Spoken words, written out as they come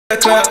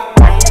Clout.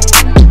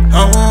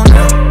 I'm on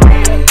now.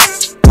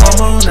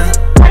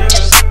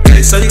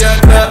 Hey, so you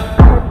got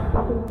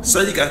clout.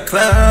 So you got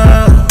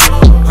clout.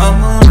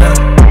 I'm on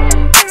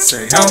now.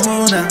 Say I'm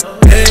on now.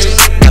 Hey,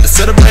 got to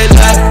celebrate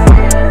life,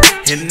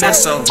 and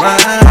that's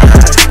alright.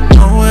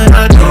 Know what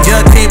I do.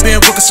 Young king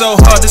been working so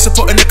hard, they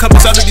supporting the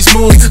couples out of these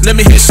moves. Let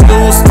me hit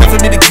snooze, time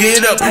for me to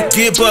get up,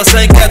 get bust.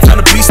 I ain't got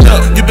time to be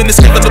stuck. You been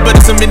escaping a little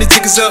better, so many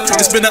tickets up.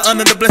 It's been an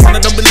honor, the blessing, I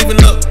don't believe in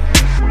luck.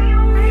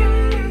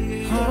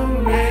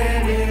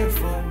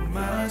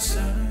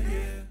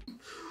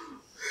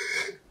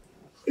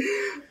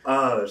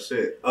 Oh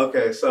shit.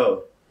 Okay,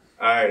 so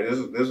alright, this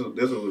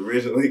was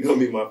originally gonna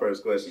be my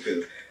first question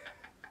because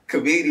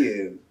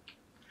comedians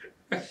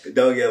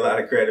don't get a lot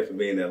of credit for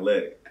being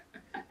athletic.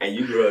 And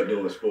you grew up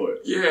doing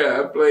sports. Yeah,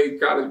 I played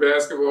college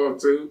basketball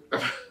too.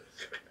 I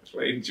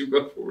played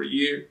judo for a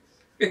year.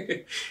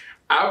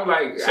 I'm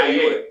like, so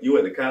you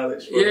went to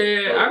college?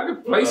 Yeah, I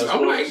could play.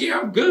 I'm like, yeah,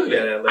 I'm good.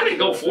 Yeah, I didn't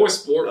go for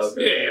sports.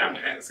 Okay. Yeah, I'm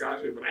at a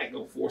scholarship, but I didn't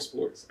go for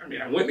sports. I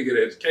mean, I went to get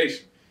an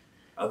education.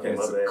 Okay,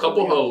 it's a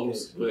couple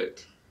holes,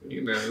 but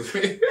you know,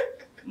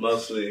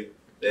 mostly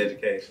the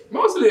education.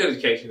 Mostly the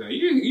education. Now,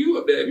 you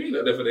up there? If you ain't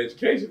up there for the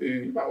education, then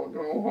you might want to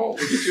go home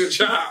and get you a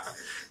job.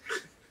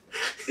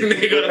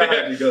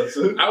 Nigga, you go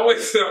to? I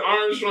went to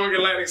Armstrong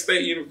Atlantic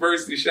State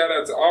University. Shout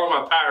out to all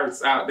my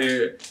Pirates out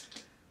there.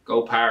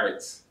 Go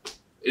Pirates.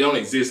 It don't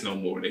exist no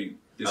more. They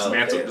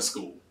dismantled the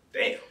school.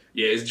 Damn.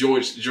 Yeah, it's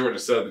Georgia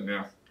Southern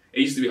now.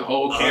 It used to be a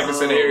whole campus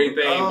and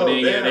everything, but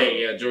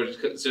then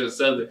Georgia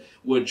Southern.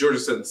 Well, Georgia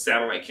Southern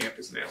satellite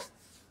campus now.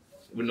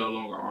 We're no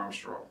longer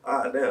Armstrong.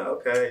 Ah, damn.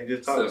 Okay, you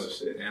just talking some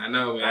shit. Yeah, I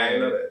know, man. I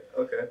didn't know that.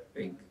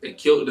 Okay. They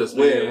killed us,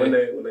 man. When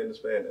they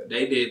disbanded?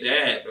 They did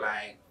that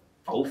like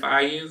 4 or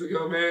 5 years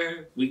ago,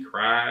 man. We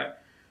cried. A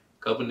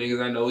couple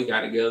niggas I know we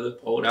got together,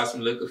 pulled out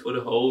some liquor for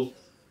the whole.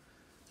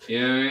 You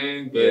know what I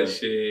mean? But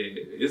shit,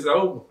 it's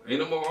over. Ain't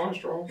no more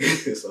Armstrong.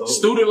 It's over.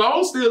 Student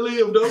loans still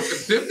live though.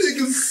 Them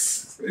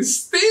niggas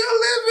is still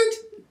living.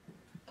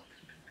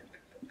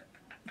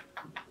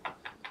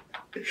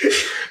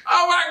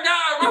 Oh my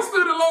God, my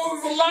student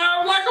loans is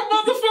alive like a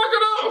motherfucker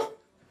though.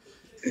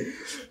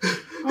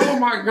 Oh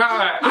my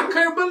God, I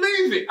couldn't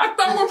believe it. I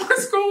thought when my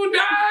school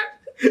died,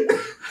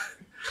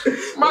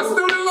 my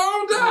student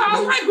loan died. I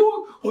was like, who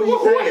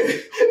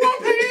I'm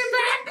paying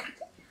back?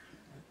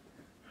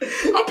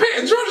 I'm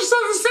paying Georgia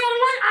Southern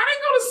Satellite. I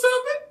didn't go to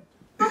Southern.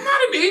 I'm not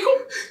an Eagle.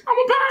 I'm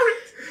a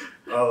Pirate.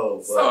 Oh,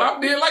 wow. So I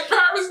did like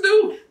Pirates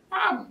do.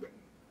 I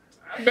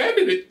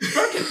abandoned it.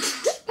 Fuck it.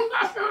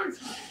 I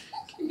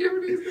can't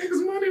give these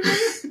niggas money,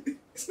 man.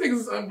 These niggas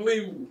is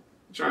unbelievable.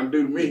 Trying to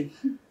do to me.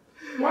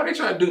 Why they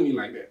trying to do me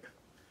like that?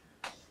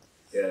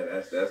 Yeah,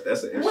 that's an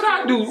interesting. What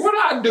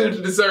I do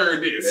to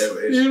deserve this?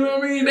 You know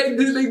what I mean?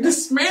 They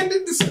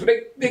disbanded this.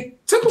 They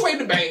took away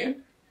the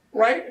band,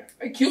 right?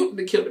 They killed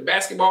the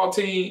basketball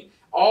team.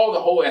 All the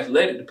whole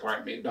athletic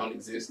department don't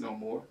exist no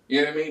more.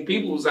 You know what I mean?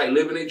 People was like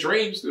living their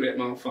dreams through that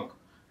motherfucker.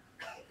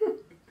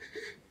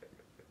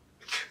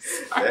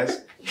 That's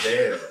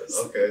damn.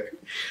 Okay.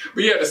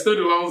 But yeah, the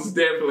student loans is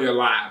definitely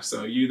alive.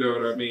 So you know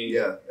what I mean?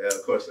 Yeah,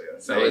 of course they are.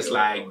 So it's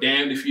like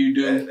damned if you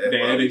do,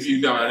 damned if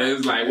you don't.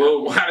 It's like,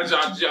 well, why did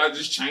y'all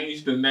just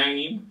change the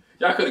name?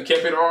 Y'all could have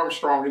kept it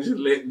Armstrong and just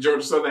let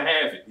Georgia Southern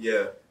have it.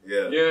 Yeah.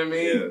 You know what I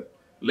mean? Yeah.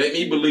 Let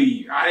me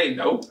believe. I didn't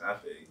know. I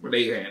feel you. But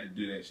they had to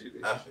do that shit.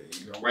 I feel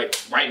you. You know,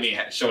 white men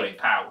had to show their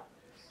power.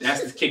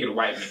 That's the kick of the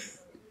white men.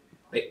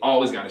 They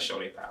always got to show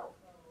their power.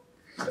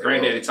 My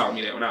granddaddy taught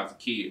me that when I was a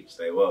kid.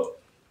 Stay woke.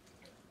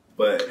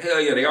 But hell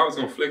yeah, they always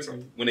gonna flex on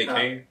you when they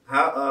can.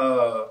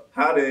 How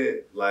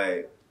did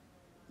like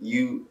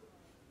you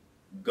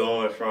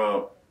going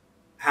from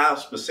how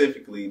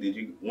specifically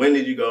when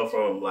did you go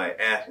from like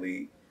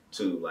athlete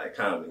to like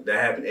comedy?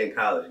 That happened in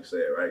college, you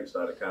said, right? You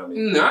started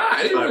comedy. Nah,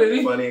 I didn't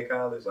really. Funny in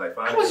college, like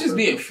I was just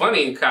being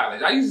funny in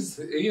college. I used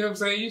to, you know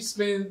what I'm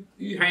saying?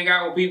 You hang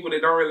out with people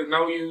that don't really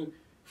know you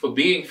for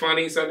being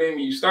funny. So then when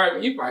you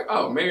start, you're like,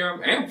 oh, maybe I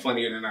am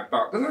funnier than I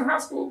thought. Because in high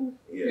school,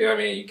 you know what I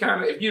mean? You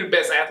kind of, if you're the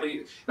best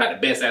athlete, not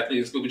the best athlete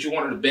in school, but you're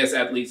one of the best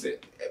athletes,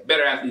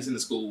 better athletes in the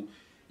school,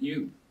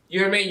 you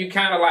know what I mean? You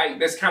kind of like,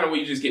 that's kind of where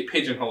you just get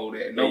pigeonholed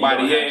at.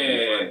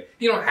 Nobody,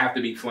 you don't have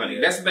to be funny.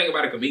 That's the thing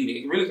about a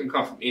comedian. It really can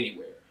come from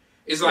anywhere.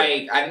 It's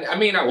like, I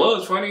mean, I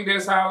was funny.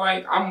 That's how,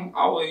 like, I'm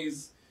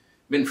always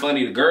been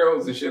funny to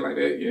girls and shit like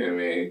that. You know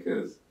what I mean?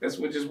 Because that's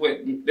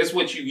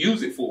what you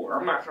use it for.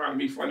 I'm not trying to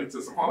be funny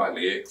to some hard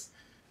legs.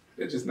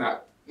 That's just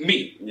not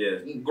me. Yeah.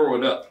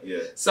 Growing up. Yeah.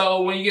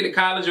 So when you get to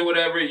college or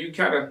whatever, it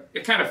kind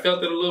of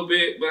felt it a little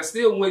bit, but I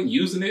still wasn't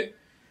using it.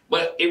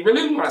 But it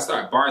really was when I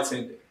started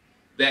bartending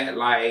that,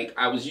 like,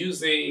 I was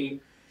using,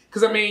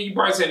 because I mean, you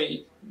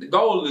bartending, the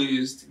goal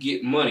is to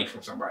get money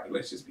from somebody.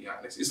 Let's just be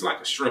honest. It's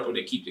like a stripper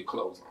that keeps your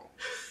clothes on.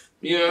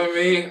 You know what I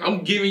mean?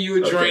 I'm giving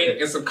you a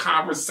drink and some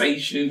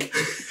conversation.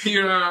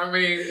 You know what I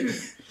mean?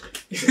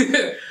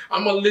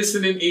 I'm a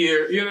listening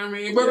ear. You know what I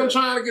mean? But I'm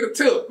trying to get a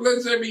tip.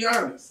 Let's just be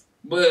honest.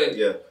 But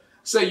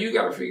So you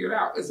got to figure it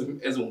out. As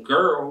a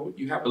girl,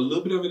 you have a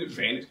little bit of an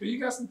advantage because you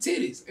got some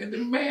titties, and the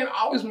man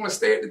always want to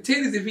stare at the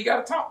titties if he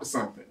got to talk to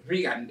something.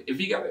 Every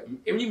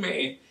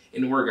man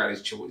in the world got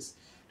his choice.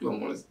 Do I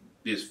want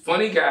this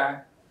funny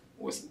guy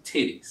or some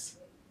titties?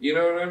 You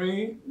know what I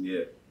mean?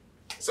 Yeah.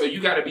 So you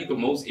got to be the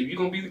most. If you're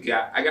gonna be the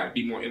guy, I got to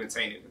be more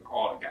entertaining than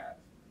all the guys.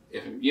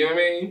 You know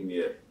what I mean?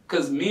 Yeah.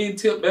 Because men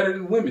tip better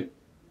than women,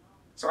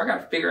 so I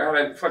got to figure out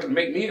how to fucking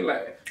make men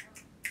laugh.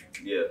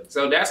 Yeah.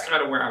 So that's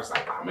kind of where I was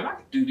like, oh man, I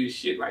could do this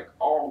shit like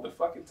all the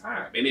fucking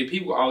time. And then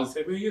people always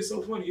say, man, you're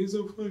so funny, you're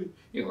so funny.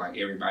 You know, like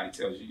everybody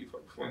tells you you're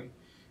fucking funny.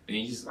 And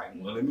you just like,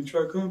 well, let me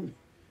try comedy.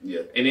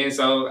 Yeah. And then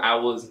so I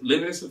was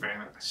living in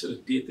Savannah. I should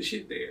have did the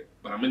shit there,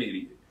 but I'm an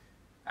idiot.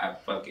 I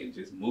fucking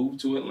just moved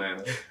to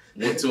Atlanta,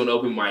 went to an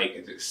open mic,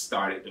 and just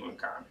started doing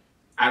comedy.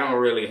 I don't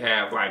really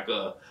have like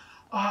a,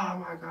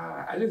 oh my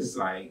God. I just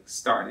like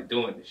started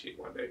doing this shit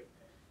one day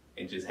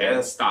and just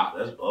hadn't stopped.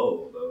 That's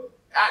bold, though.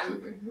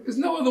 There's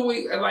no other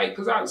way, like,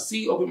 because I would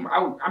see open.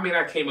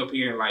 I came up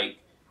here and like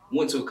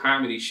went to a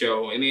comedy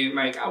show, and then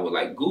like I would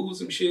like Google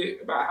some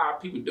shit about how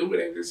people do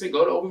it. They say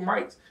go to open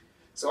mics,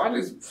 so I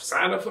just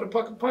signed up for the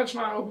fucking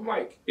Punchline open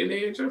mic, and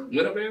then just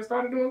went up there and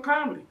started doing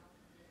comedy.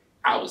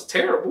 I was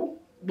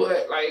terrible,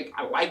 but like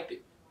I liked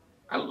it.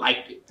 I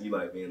liked it. You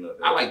like being up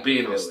there? I like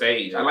being on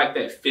stage. I like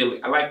that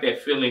feeling. I like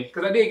that feeling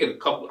because I did get a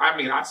couple. I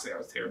mean, I say I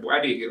was terrible.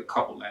 I did get a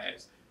couple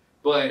laughs,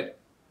 but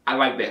I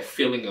like that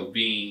feeling of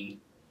being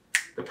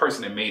the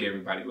person that made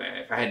everybody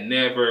laugh. I had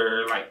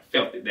never like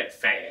felt it that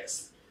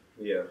fast.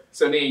 Yeah.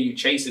 So then you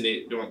chasing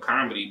it doing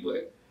comedy,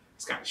 but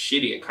it's kind of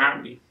shitty at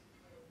comedy.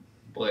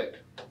 But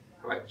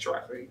I like to try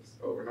things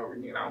over and over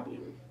again. I don't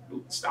believe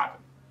in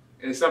stopping.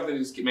 And it's something that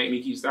just made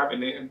me keep stopping.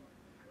 Then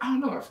I don't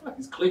know. I feel like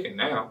it's clicking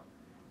now.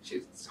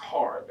 Shit's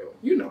hard though.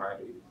 You know how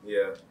it is.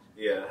 Yeah.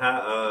 Yeah.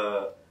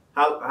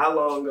 How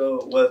long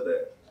ago was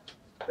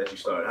that you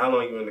started? How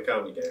long you in the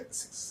comedy game?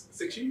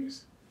 6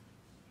 years.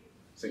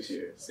 6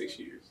 years. 6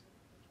 years.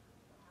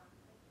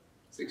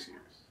 6 years.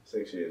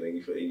 6 years.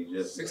 And you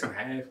just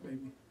 6.5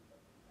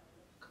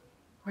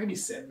 maybe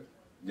 7.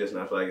 Just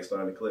not feel like it's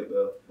starting to click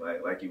though,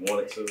 like you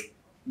wanted to.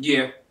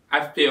 Yeah,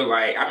 I feel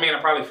like. I mean, I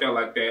probably felt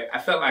like that. I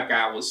felt like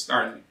I was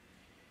starting.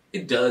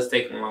 It does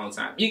take a long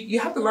time. You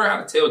have to learn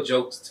how to tell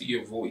jokes to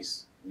your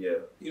voice. Yeah.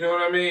 You know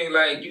what I mean?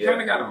 Like you kind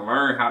of got to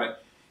learn how to.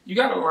 You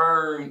got to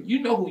learn.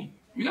 You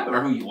got to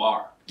learn who you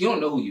are. You don't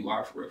know who you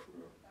are for real.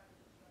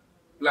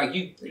 Like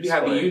you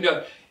have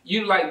to.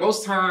 You like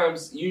most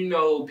times you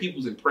know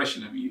people's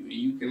impression of you, and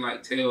you can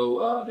like tell,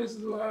 oh, this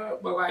is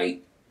but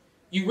like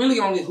you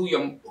really only who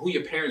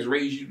your parents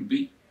raised you to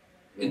be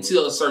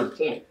until a certain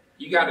point.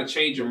 You got to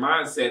change your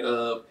mindset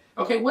of,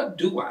 okay, what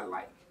do I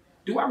like?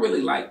 Do I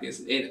really like this?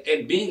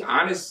 And being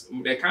honest,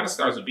 that kind of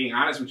starts with being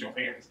honest with your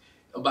parents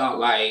about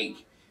like,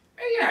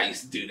 hey, yeah, I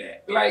used to do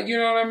that. Like, you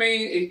know what I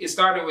mean? It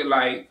started with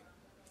like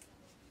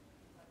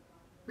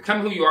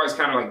becoming who you are is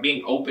kind of like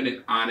being open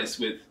and honest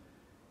with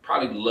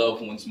probably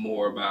loved ones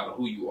more about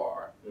who you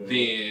are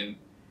than,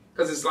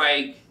 because it's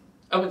like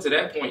up until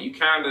that point you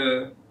kind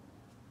of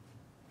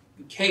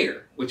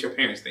care what your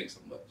parents think so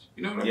much.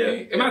 You know what I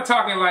mean? Am I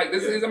talking like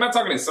this? Am I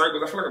talking in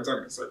circles? I feel like I'm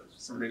talking in circles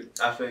for some reason.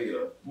 I feel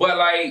you. But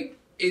like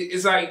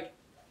it's like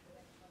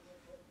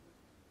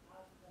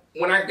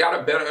when I got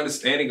a better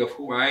understanding of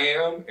who I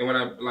am and when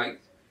I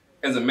like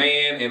as a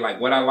man and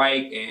like what I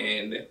like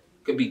and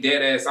could be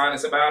dead ass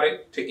honest about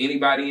it to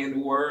anybody in the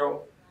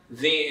world,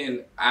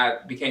 then I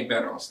became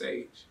better on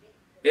stage.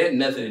 It had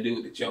nothing to do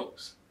with the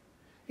jokes.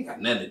 It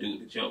got nothing to do with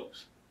the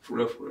jokes. For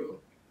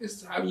real.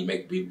 It's how you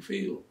make people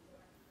feel.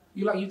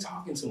 You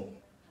talking to them.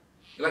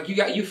 Like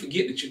you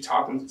forget that you're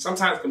talking.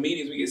 Sometimes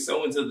comedians, we get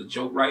so into the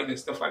joke writing and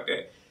stuff like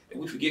that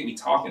we forget we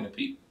talking to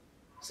people.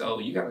 So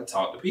you got to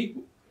talk to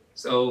people.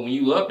 So when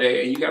you up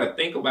there and you got to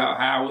think about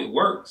how it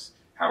works,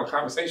 how a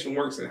conversation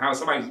works and how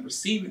somebody's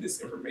receiving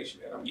this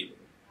information that I'm giving.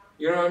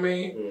 You know what I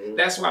mean? Mm-hmm.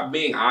 That's why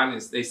being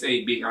honest, they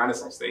say being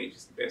honest on stage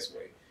is the best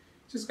way.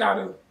 Just got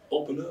to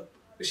open up.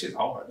 This shit's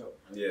hard though.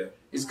 Yeah.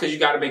 It's because you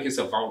got to make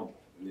yourself vulnerable.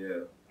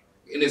 Yeah.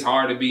 And it's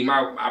hard to be.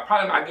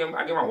 I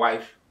give my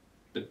wife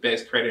the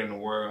best credit in the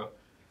world.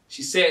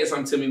 She said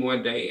something to me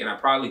one day, and I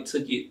probably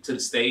took it to the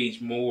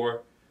stage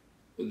more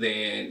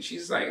than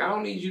she's like, I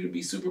don't need you to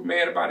be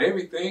Superman about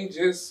everything.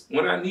 Just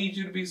when I need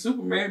you to be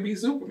Superman, be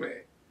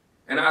Superman.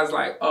 And I was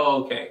like,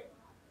 oh, okay.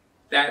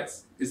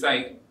 It's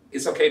like,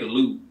 it's okay to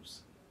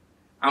lose.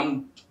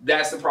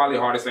 That's probably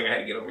the hardest thing I had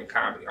to get over in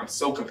comedy. I'm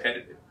so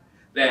competitive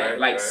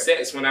that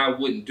sets when I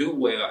wouldn't do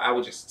well, I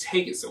would just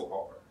take it so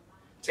hard.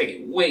 Take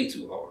it way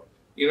too hard.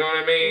 You know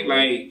what I mean?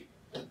 Like,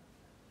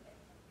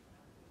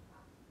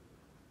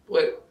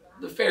 but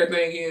the fair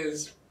thing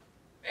is,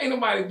 ain't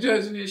nobody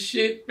judging this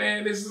shit,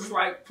 man. This is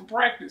like for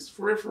practice,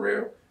 for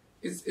real.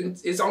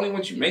 It's only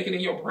what you make it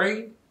in your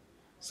brain.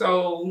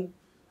 So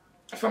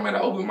if I'm at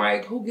an open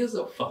mic, who gives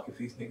a fuck if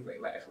these niggas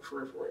ain't laughing,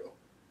 for real.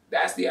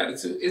 That's the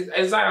attitude.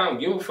 It's like I don't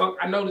give a fuck.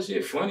 I know this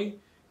shit funny,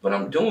 but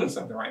I'm doing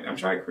something right now. I'm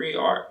trying to create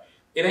art.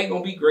 It ain't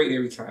gonna be great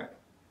every time.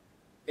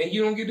 And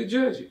you don't get to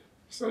judge it.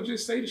 So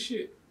just say the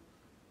shit.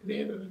 At the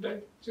end of the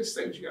day, just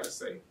say what you gotta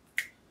say.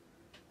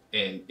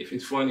 And if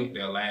it's funny,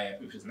 they'll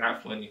laugh. If it's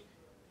not funny,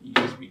 you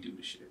just redo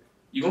the shit.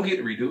 You're gonna get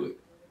to redo it.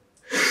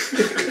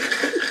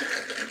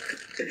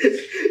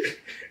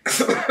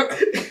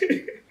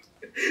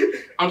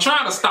 I'm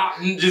trying to stop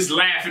just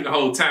laughing the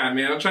whole time,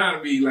 man. I'm trying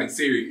to be like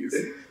serious.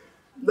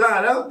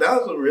 Nah, that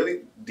was a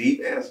really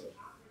deep answer.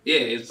 Yeah,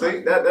 it's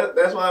see,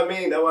 that's what I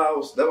mean. That's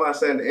why I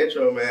said in the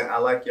intro, man. I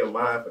like your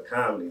mind for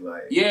comedy,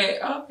 like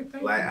yeah. Okay,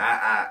 thank like you.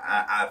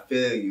 I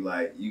feel you,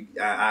 like you.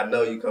 I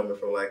know you coming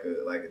from like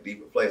a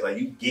deeper place, like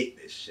you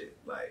get this shit,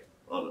 like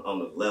on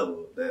the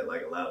level that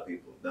like a lot of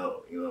people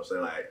don't. You know what I'm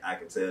saying? Like I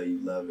can tell you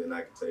love it, and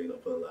I can tell you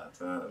don't put a lot of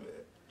time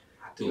in.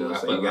 I do. You know I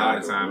put a lot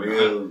of time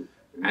in.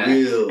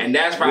 And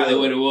that's probably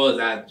what it was.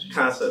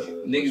 Concept.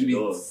 Niggas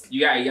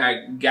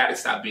you gotta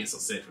stop being so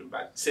sensitive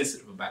about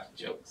the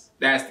jokes.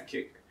 That's the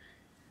kicker.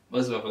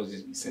 Most motherfuckers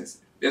just be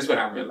sensitive. That's what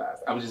I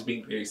realized. I was just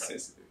being very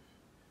sensitive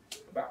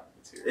about the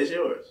material. It's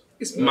yours.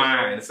 It's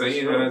mine. So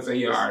you know what I'm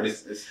saying? You're an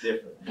artist. It's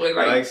different. But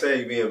like I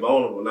say, you being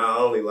vulnerable, not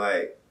only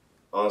like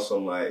on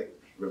some like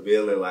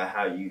revealing like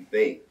how you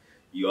think,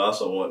 you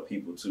also want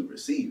people to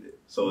receive it.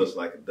 So it's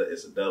like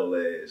it's a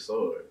double-edged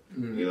sword.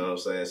 Mm-hmm. You know what I'm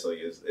saying? So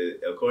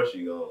of course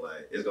you're gonna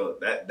like it's gonna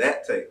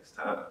that takes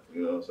time.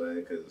 You know what I'm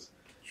saying? Because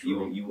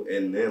you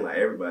and then like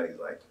everybody's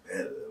like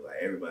competitive. Like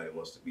everybody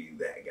wants to be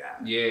that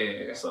guy.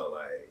 Yeah. So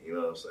like you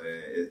know what I'm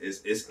saying?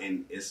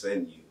 It's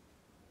in you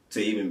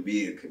to even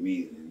be a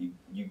comedian.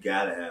 You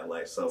gotta have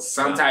like some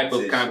type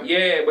of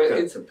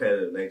it's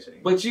competitive nature.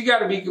 But you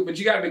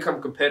gotta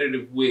become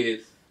competitive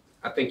with,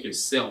 I think,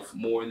 yourself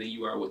more than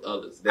you are with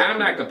others. Definitely. I'm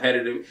not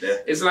competitive.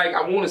 Definitely. It's like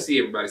I want to see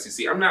everybody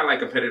succeed. I'm not like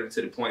competitive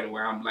to the point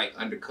where I'm like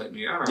undercutting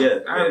you. I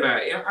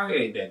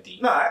ain't that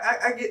deep. No,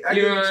 I get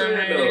you know what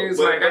I mean? It's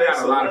like I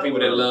got a lot of people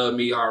that love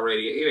me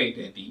already. It ain't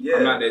that deep. Yeah.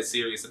 I'm not that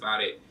serious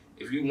about it.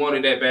 If you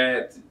wanted that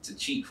bad to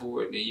cheat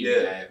for it, then you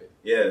can have it.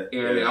 Yeah.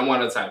 You know what I mean? I'm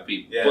one of the type of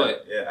people. Yeah.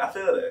 But I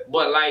feel that.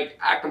 But like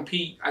I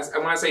compete.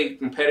 When I say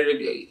competitive,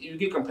 you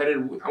get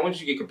competitive. I want you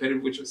to get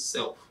competitive with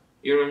yourself.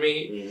 You know what I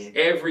mean? Mm-hmm.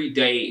 Every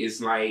day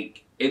is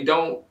like, and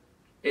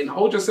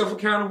hold yourself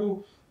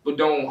accountable, but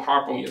don't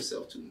harp on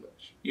yourself too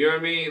much. You know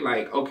what I mean?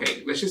 Like,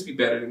 okay, let's just be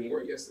better than we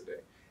were yesterday.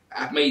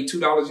 I made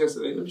 $2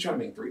 yesterday. Let me try to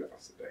make $3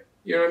 today.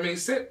 You know what I mean?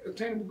 Set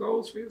attainable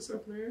goals for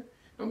yourself, man.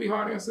 Don't be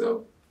hard on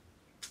yourself.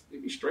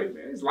 Be straight,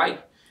 man. It's life.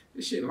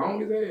 This shit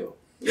long as hell.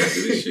 You gotta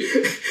do this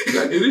shit. You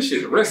gotta do this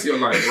shit the rest of your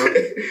life, bro.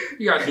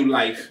 You gotta do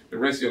life the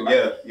rest of your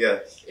life. Yeah.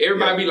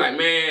 Everybody be like,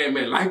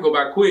 man, life go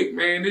by quick.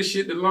 Man, this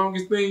shit the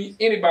longest thing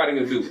anybody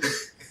can do.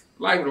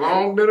 Life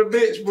long to the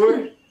bitch,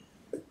 boy.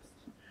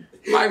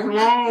 Life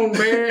long,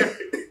 man.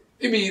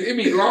 It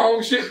be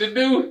long shit to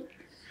do.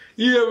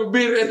 You ever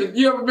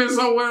been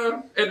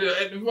somewhere at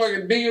the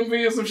fucking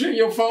DMV or some shit,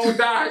 your phone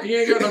died, you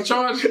ain't got no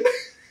charge?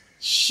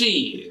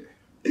 Shit.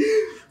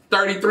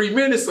 33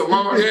 minutes a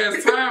long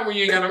ass time when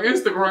you ain't got no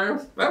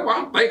Instagram. That's why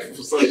I'm thankful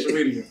for social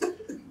media.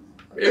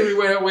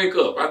 Everywhere I wake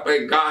up, I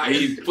thank God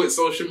he put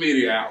social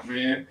media out,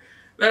 man.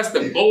 That's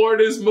the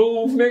boredest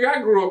move, nigga.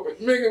 I grew up,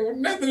 nigga, with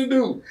nothing to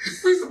do.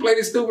 We used to play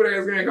this stupid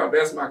ass game called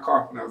That's My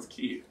Car when I was a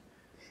kid.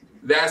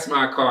 That's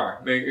my car,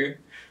 nigga.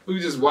 We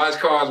just watch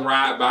cars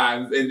ride by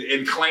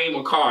and claim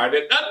a car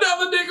that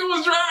another nigga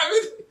was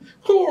driving.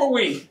 Who are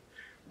we?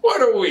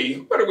 What are we?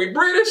 What are we,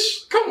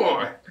 British? Come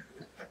on.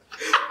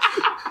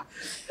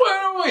 What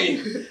are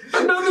we?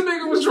 Another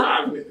nigga was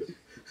driving it.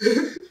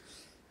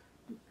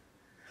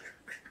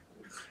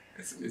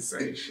 That's some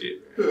insane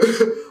shit,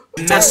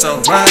 man. That's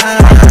alright.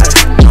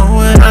 Know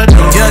what I do.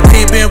 Yeah, I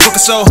can't been working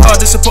so hard,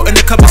 they supporting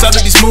the couples out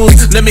of these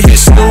moves. Let me hit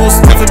snooze,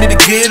 time for me to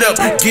get up.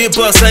 Get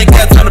bust, I ain't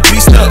got time to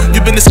beast up. You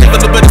been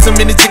escaping, but so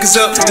many tickets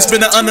up. It's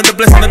been an honor, the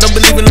blessing, I don't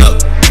believe in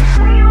luck.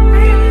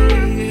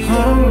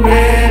 I'm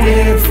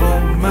ready for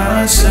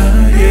my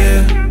son,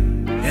 yeah.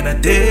 And I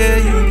dare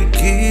you to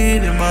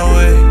get in my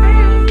way.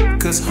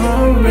 Cause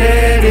I'm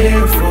ready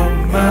for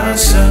my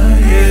son,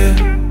 yeah.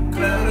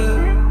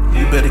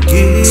 You better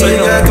get so you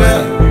got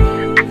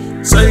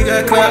clout. So you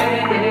got clout.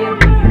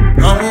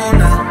 I'm on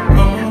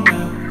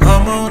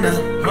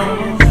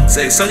now.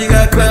 Say so you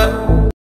got clout.